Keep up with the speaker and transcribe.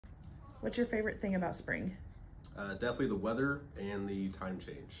What's your favorite thing about spring? Definitely the weather and the time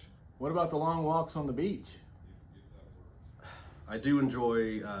change. What about the long walks on the beach? I do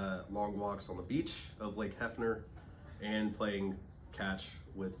enjoy long walks on the beach of Lake Hefner and playing catch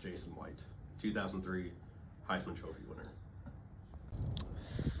with Jason White, 2003 Heisman Trophy winner.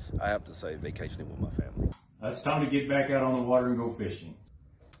 I have to say vacationing with my family. It's time to get back out on the water and go fishing.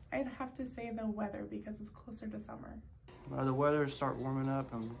 I'd have to say the weather because it's closer to summer. The weather start warming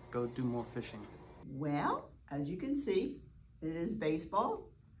up and go do more fishing. Well, as you can see, it is baseball.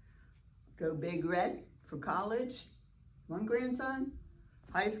 Go Big Red for college. One grandson.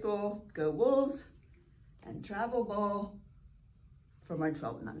 High school, go Wolves. And travel ball for my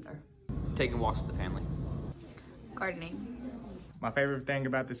 12 and under. Taking walks with the family. Gardening. My favorite thing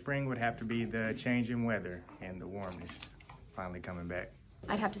about the spring would have to be the change in weather and the warmness finally coming back.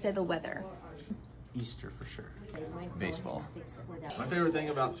 I'd have to say the weather. Easter for sure. Baseball. My favorite thing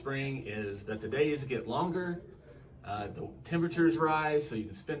about spring is that the days get longer, the temperatures rise, so you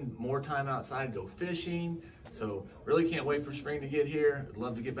can spend more time outside, go fishing. So really can't wait for spring to get here. I'd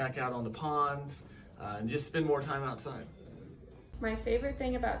love to get back out on the ponds and just spend more time outside. My favorite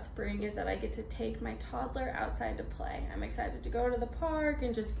thing about spring is that I get to take my toddler outside to play. I'm excited to go to the park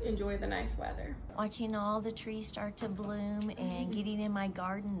and just enjoy the nice weather. Watching all the trees start to bloom and getting in my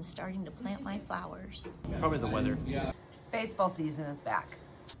garden and starting to plant my flowers. Probably the weather. Baseball season is back.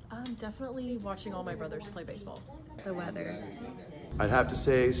 Definitely watching all my brothers play baseball. The weather. I'd have to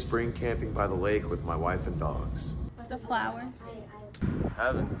say spring camping by the lake with my wife and dogs. The flowers.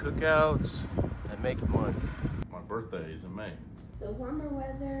 Having cookouts and making money. My birthday is in May. The warmer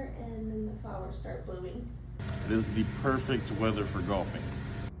weather and then the flowers start blooming. It is the perfect weather for golfing.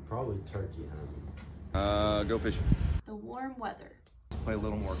 Probably turkey hunting. Go fishing. The warm weather. Play a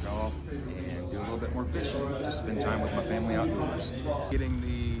little more golf and do a little bit more fishing. Just spend time with my family outdoors. Getting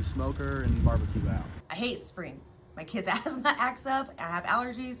the smoker and barbecue out. I hate spring. My kids' asthma acts up. I have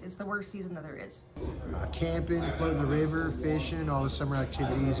allergies. It's the worst season that there is. Camping, floating the river, fishing, all the summer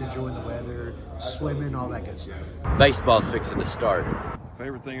activities, enjoying the weather, swimming, all that good stuff. Baseball's fixing to start.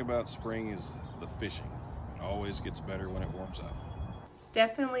 Favorite thing about spring is the fishing. It always gets better when it warms up.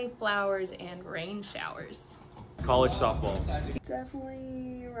 Definitely flowers and rain showers. College softball.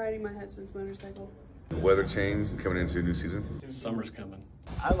 Definitely riding my husband's motorcycle. The weather change coming into a new season. Summer's coming.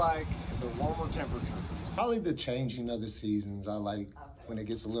 I like the warmer temperatures. Probably the changing of the seasons. I like when it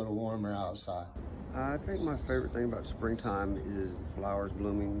gets a little warmer outside. I think my favorite thing about springtime is the flowers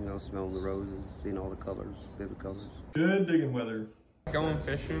blooming, smelling the roses, seeing all the colors, vivid colors. Good digging weather. Going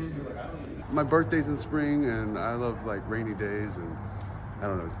fishing. My birthday's in spring and I love like rainy days and I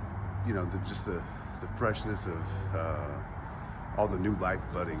don't know, the freshness of all the new life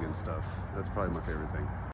budding and stuff. That's probably my favorite thing.